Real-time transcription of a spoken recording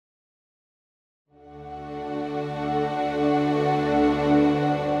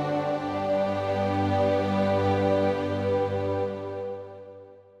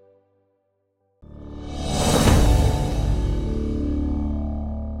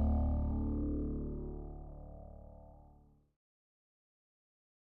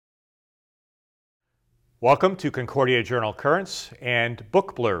Welcome to Concordia Journal Currents and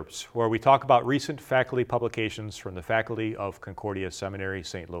Book Blurbs, where we talk about recent faculty publications from the faculty of Concordia Seminary,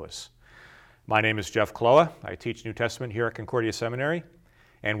 St. Louis. My name is Jeff Kloa. I teach New Testament here at Concordia Seminary.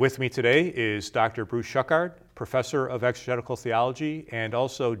 And with me today is Dr. Bruce Schuchard, Professor of Exegetical Theology and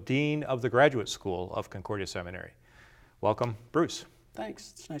also Dean of the Graduate School of Concordia Seminary. Welcome, Bruce.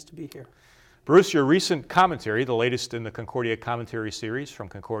 Thanks. It's nice to be here. Bruce, your recent commentary, the latest in the Concordia Commentary series from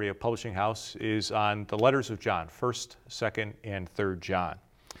Concordia Publishing House, is on the letters of John, 1st, 2nd, and 3rd John.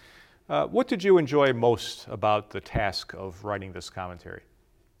 What did you enjoy most about the task of writing this commentary?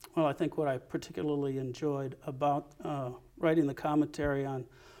 Well, I think what I particularly enjoyed about writing the commentary on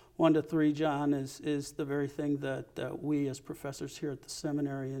 1 to 3 John is the very thing that we as professors here at the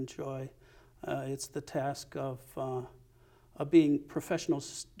seminary enjoy. It's the task of being professional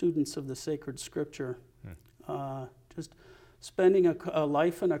students of the sacred scripture. Just spending a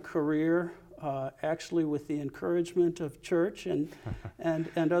life and a career actually with the encouragement of church and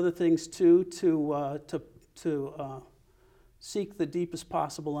other things too to seek the deepest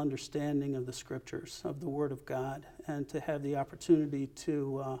possible understanding of the scriptures, of the Word of God, and to have the opportunity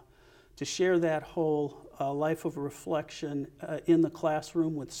to share that whole life of reflection in the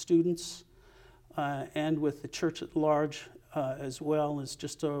classroom with students and with the church at large as well is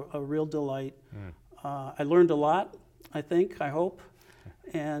just a real delight. I learned a lot, I hope,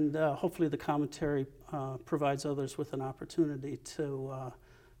 and hopefully the commentary provides others with an opportunity to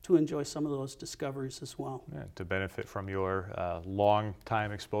enjoy some of those discoveries as well. Yeah, to benefit from your long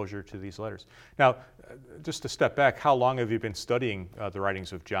time exposure to these letters. Now, just to step back, how long have you been studying the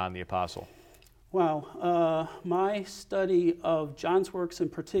writings of John the Apostle? Wow, my study of John's works in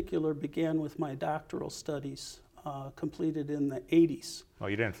particular began with my doctoral studies, completed in the 80s. Well,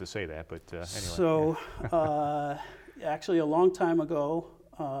 you didn't have to say that, but anyway. So, actually a long time ago,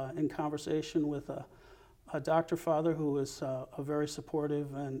 in conversation with a doctor father who was a very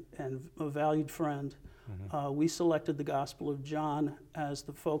supportive and a valued friend, we selected the Gospel of John as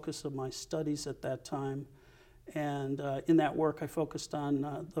the focus of my studies at that time. And in that work, I focused on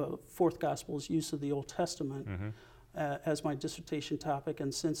the fourth Gospel's use of the Old Testament as my dissertation topic.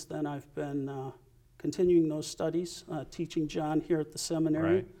 And since then, I've been continuing those studies, teaching John here at the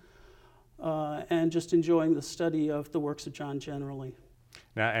seminary, and just enjoying the study of the works of John generally.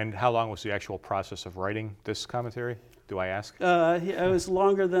 Now, and how long was the actual process of writing this commentary, do I ask? It was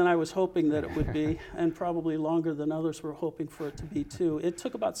longer than I was hoping that it would be, and probably longer than others were hoping for it to be too. It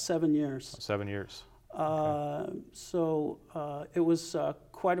took about 7 years. 7 years. Okay. So it was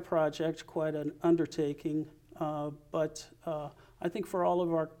quite a project, quite an undertaking, but I think for all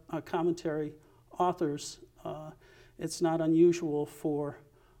of our commentary authors, it's not unusual for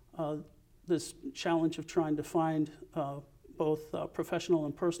this challenge of trying to find both professional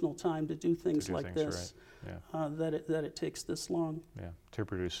and personal time to do things like this, right. that it takes this long. Yeah, to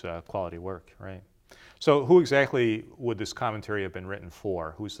produce quality work, right? So who exactly would this commentary have been written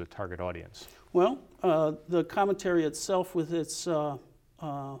for? Who's the target audience? Well, the commentary itself with its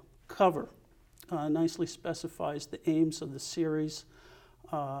cover nicely specifies the aims of the series.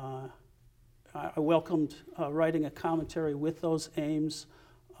 I welcomed writing a commentary with those aims.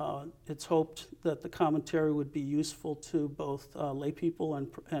 It's hoped that the commentary would be useful to both lay people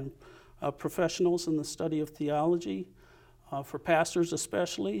and professionals in the study of theology, for pastors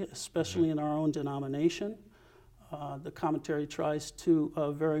especially in our own denomination. The commentary tries to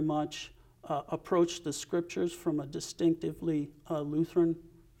very much approach the scriptures from a distinctively Lutheran,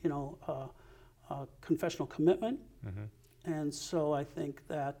 confessional commitment. And so I think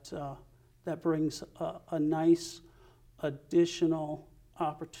that that brings a nice additional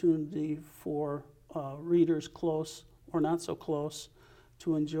opportunity for readers close or not so close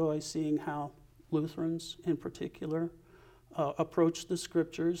to enjoy seeing how Lutherans in particular approach the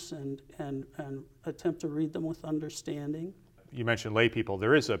scriptures and attempt to read them with understanding. You mentioned lay people.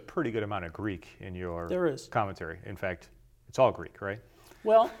 There is a pretty good amount of Greek in your commentary. In fact, it's all Greek, right?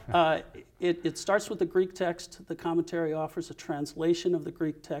 Well, it starts with the Greek text. The commentary offers a translation of the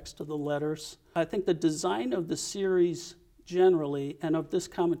Greek text of the letters. I think the design of the series generally, and of this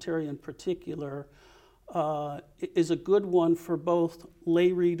commentary in particular, is a good one for both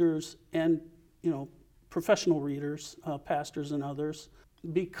lay readers and, professional readers, pastors and others,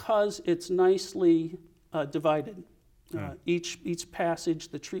 because it's nicely divided. Each passage,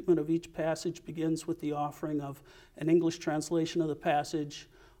 the treatment of each passage begins with the offering of an English translation of the passage.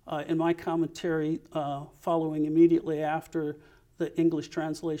 In my commentary, following immediately after the English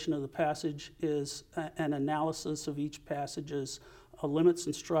translation of the passage is an analysis of each passage's limits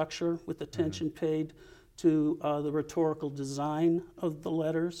and structure with attention paid to the rhetorical design of the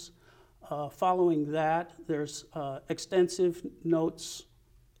letters. Following that, there's extensive notes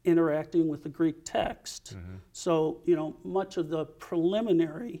interacting with the Greek text. So, much of the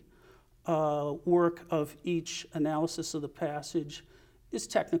preliminary work of each analysis of the passage is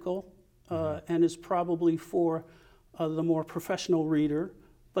technical and is probably for the more professional reader.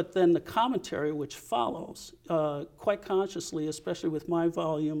 But then the commentary, which follows, quite consciously, especially with my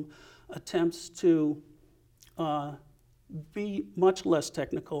volume, attempts to be much less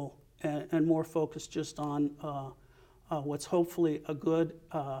technical and more focused just on what's hopefully a good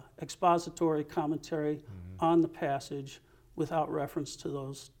expository commentary on the passage without reference to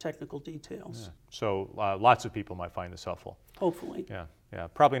those technical details. Yeah. So lots of people might find this helpful. Hopefully. Yeah.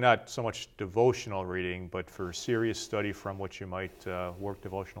 Probably not so much devotional reading, but for serious study from which you might work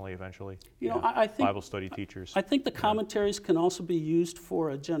devotionally eventually. I think Bible study teachers. I think the commentaries can also be used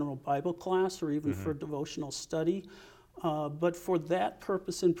for a general Bible class or even for devotional study. But for that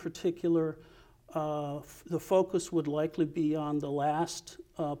purpose in particular, the focus would likely be on the last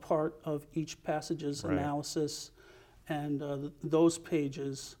part of each passage's analysis, and those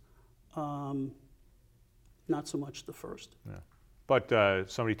pages, not so much the first. Yeah. But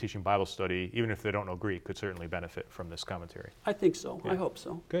somebody teaching Bible study, even if they don't know Greek, could certainly benefit from this commentary. I think so. Yeah. I hope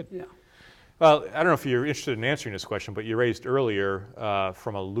so. Good. Yeah. Well, I don't know if you're interested in answering this question, but you raised earlier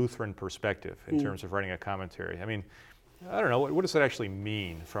from a Lutheran perspective in terms of writing a commentary. I mean, I don't know, what does that actually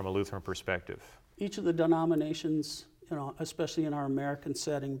mean from a Lutheran perspective? Each of the denominations, especially in our American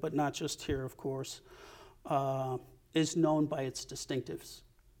setting, but not just here, of course, is known by its distinctives.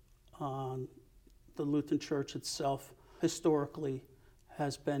 The Lutheran Church itself historically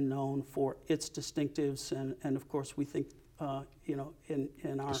has been known for its distinctives, and of course we think,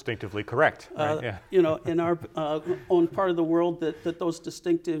 in our distinctively correct, right? In our own part of the world, that those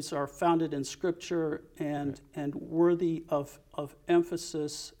distinctives are founded in Scripture and worthy of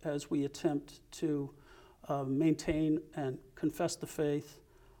emphasis as we attempt to maintain and confess the faith.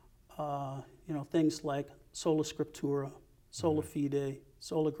 Things like sola scriptura, sola fide,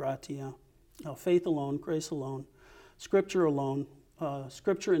 sola gratia, faith alone, grace alone, Scripture alone.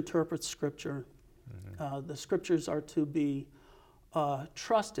 Scripture interprets Scripture. The Scriptures are to be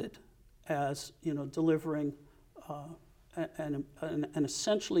trusted as delivering an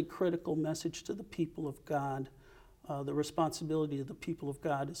essentially critical message to the people of God. The responsibility of the people of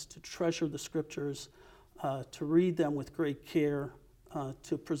God is to treasure the Scriptures, to read them with great care,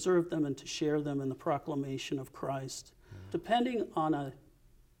 to preserve them and to share them in the proclamation of Christ. Depending on a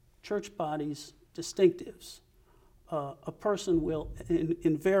church body's distinctives, a person will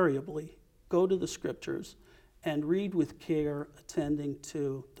invariably go to the Scriptures and read with care, attending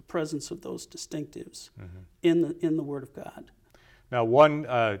to the presence of those distinctives in the Word of God. Now, one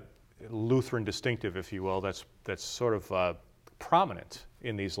Lutheran distinctive, if you will, that's sort of prominent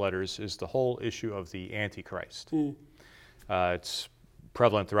in these letters is the whole issue of the Antichrist. It's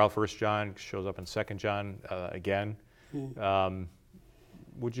prevalent throughout 1 John, shows up in 2 John again.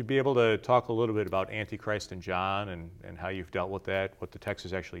 Would you be able to talk a little bit about Antichrist in John and how you've dealt with that, what the text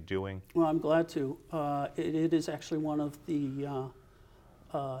is actually doing? Well, I'm glad to. It is actually one of the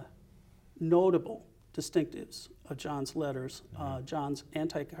notable distinctives of John's letters, John's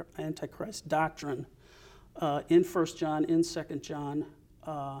Antichrist doctrine in 1 John, in 2 John.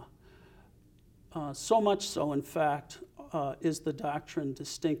 So much so, in fact, is the doctrine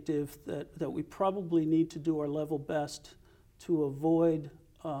distinctive that we probably need to do our level best to avoid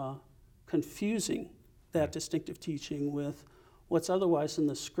confusing that distinctive teaching with what's otherwise in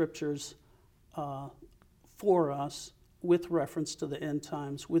the Scriptures for us, with reference to the end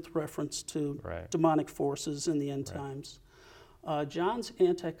times, with reference to demonic forces in the end times. John's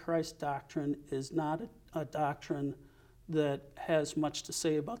Antichrist doctrine is not a doctrine that has much to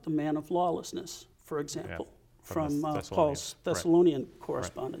say about the man of lawlessness, for example, from Paul's Thessalonian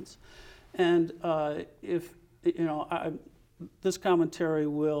correspondence. And if this commentary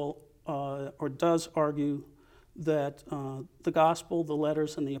will or does argue that the Gospel, the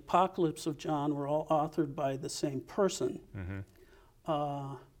letters, and the Apocalypse of John were all authored by the same person.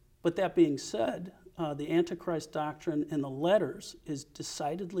 But that being said, the Antichrist doctrine in the letters is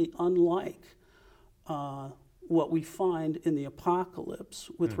decidedly unlike what we find in the Apocalypse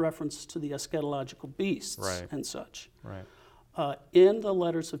with reference to the eschatological beasts and such. In the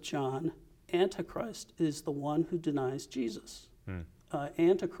letters of John, Antichrist is the one who denies Jesus.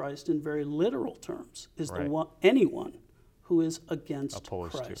 Antichrist, in very literal terms, is the one, anyone who is against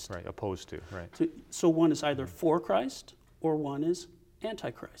Christ. Opposed to. So one is either for Christ or one is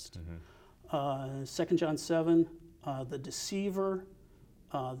Antichrist. 2 John 7, the deceiver,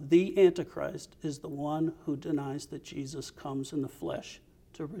 the Antichrist, is the one who denies that Jesus comes in the flesh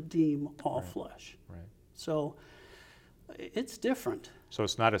to redeem all Right. flesh. Right. So it's different. So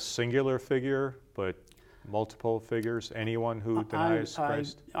it's not a singular figure, but multiple figures, anyone who denies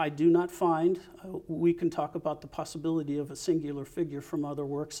Christ? I do not find, we can talk about the possibility of a singular figure from other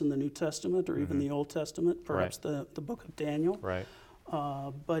works in the New Testament or even the Old Testament, perhaps the book of Daniel. Right.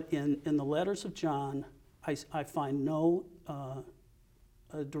 But in the letters of John, I find no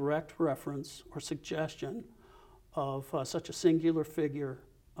a direct reference or suggestion of such a singular figure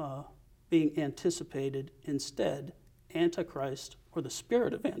being anticipated. Instead, Antichrist, or the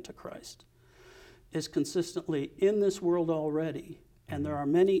spirit of Antichrist, is consistently in this world already, and there are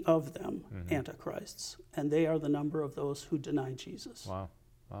many of them, Antichrists, and they are the number of those who deny Jesus. Wow.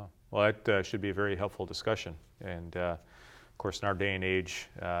 Wow. Well, that should be a very helpful discussion. And of course, in our day and age,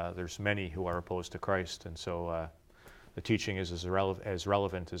 there's many who are opposed to Christ, and so the teaching is as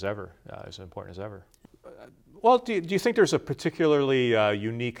relevant as ever, as important as ever. Well, do you think there's a particularly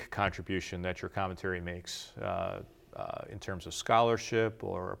unique contribution that your commentary makes in terms of scholarship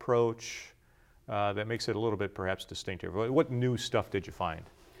or approach that makes it a little bit perhaps distinctive? What new stuff did you find?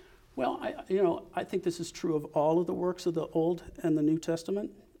 Well, I think this is true of all of the works of the Old and the New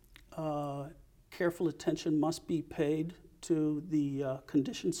Testament. Careful attention must be paid to the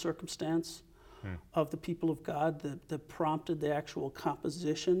conditioned circumstance of the people of God that prompted the actual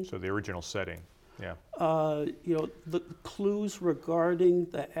composition. So the original setting, yeah. The clues regarding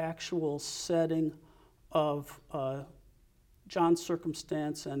the actual setting of John's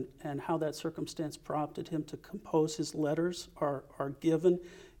circumstance and how that circumstance prompted him to compose his letters are given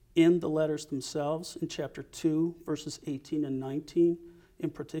in the letters themselves. In chapter 2, verses 18 and 19 in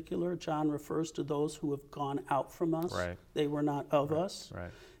particular, John refers to those who have gone out from us. Right. They were not of us.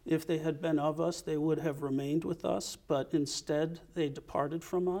 Right. If they had been of us, they would have remained with us, but instead they departed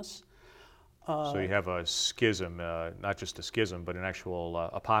from us. So you have a schism, not just a schism, but an actual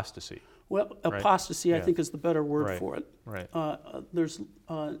apostasy. Well, apostasy, Right. I think, is the better word Right. for it. Right. There's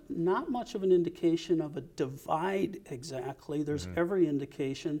not much of an indication of a divide exactly. There's every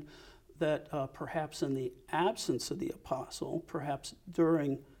indication that perhaps in the absence of the apostle, perhaps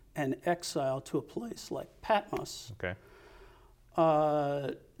during an exile to a place like Patmos, Okay.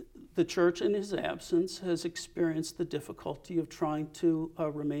 the church in his absence has experienced the difficulty of trying to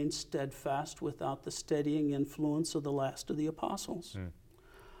remain steadfast without the steadying influence of the last of the apostles.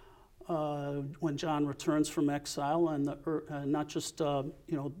 When John returns from exile, and not just the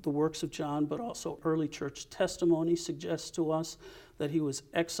works of John, but also early church testimony suggests to us that he was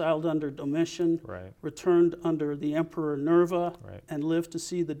exiled under Domitian, Right. returned under the Emperor Nerva, Right. and lived to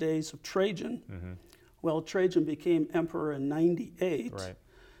see the days of Trajan. Well, Trajan became emperor in 98. Right.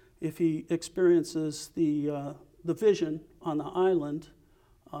 If he experiences the vision on the island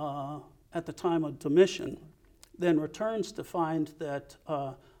at the time of Domitian, then returns to find that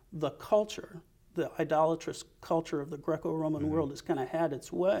the culture, the idolatrous culture of the Greco-Roman world has kind of had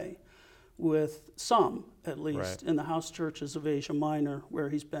its way with some, at least, Right. in the house churches of Asia Minor, where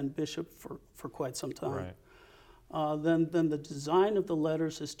he's been bishop for quite some time. Right. Then the design of the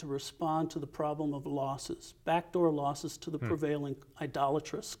letters is to respond to the problem of losses, backdoor losses to the prevailing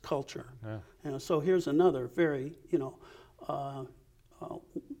idolatrous culture. Yeah. So here's another very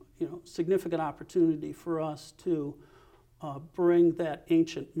significant opportunity for us to bring that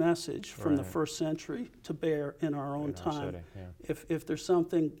ancient message from the Right. first century to bear in our own In our time. setting, yeah. If there's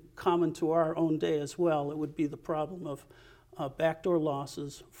something common to our own day as well, it would be the problem of backdoor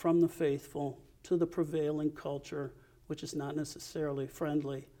losses from the faithful to the prevailing culture, which is not necessarily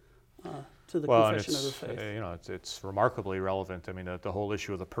friendly to the Well, and confession of the faith. it's remarkably relevant. I mean, the whole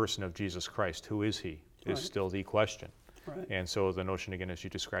issue of the person of Jesus Christ, who is he, is Right. still the question. Right. And so the notion, again, as you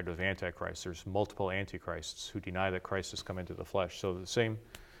described of Antichrist, there's multiple Antichrists who deny that Christ has come into the flesh. So the same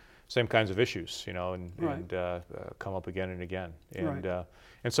kinds of issues, and Right. come up again and again. And Right.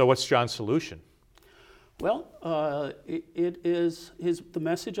 and so what's John's solution? Well, it is the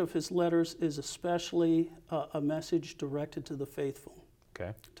message of his letters is especially a message directed to the faithful,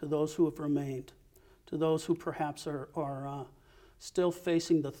 Okay. to those who have remained, to those who perhaps are still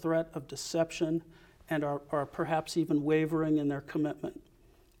facing the threat of deception and are perhaps even wavering in their commitment.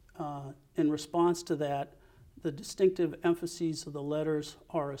 In response to that, the distinctive emphases of the letters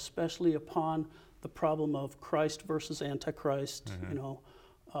are especially upon the problem of Christ versus Antichrist,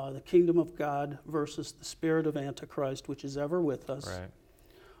 the kingdom of God versus the spirit of Antichrist, which is ever with us.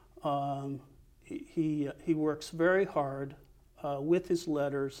 Right. He works very hard with his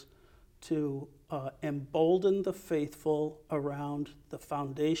letters to embolden the faithful around the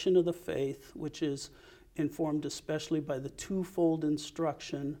foundation of the faith, which is informed especially by the twofold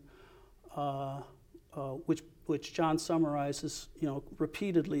instruction which which John summarizes,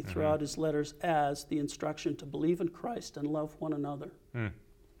 repeatedly throughout his letters as the instruction to believe in Christ and love one another.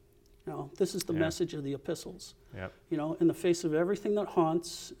 This is the message of the epistles. Yep. In the face of everything that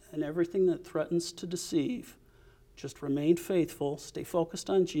haunts and everything that threatens to deceive, just remain faithful, stay focused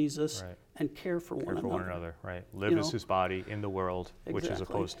on Jesus, Right. and care for one another. Care for one another, right. Live as his body in the world, which is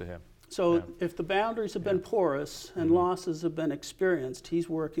Exactly. opposed to him. So if the boundaries have been porous and losses have been experienced, he's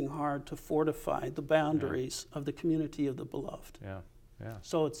working hard to fortify the boundaries of the community of the beloved. Yeah, yeah.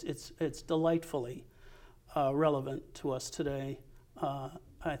 So it's delightfully relevant to us today.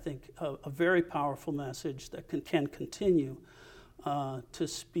 I think a very powerful message that can continue to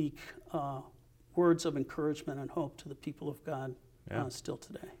speak words of encouragement and hope to the people of God still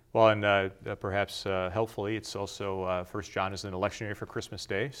today. Well, and perhaps helpfully, it's also 1 John is an election year for Christmas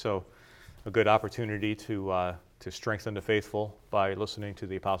Day, so a good opportunity to strengthen the faithful by listening to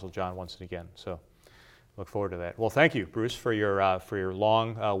the Apostle John once again. So look forward to that. Well, thank you, Bruce, for your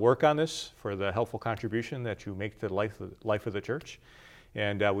long work on this, for the helpful contribution that you make to the life of the church.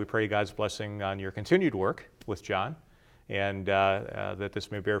 And we pray God's blessing on your continued work with John, and that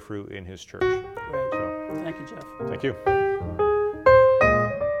this may bear fruit in his church. Great. So, Thank you, Jeff. thank you.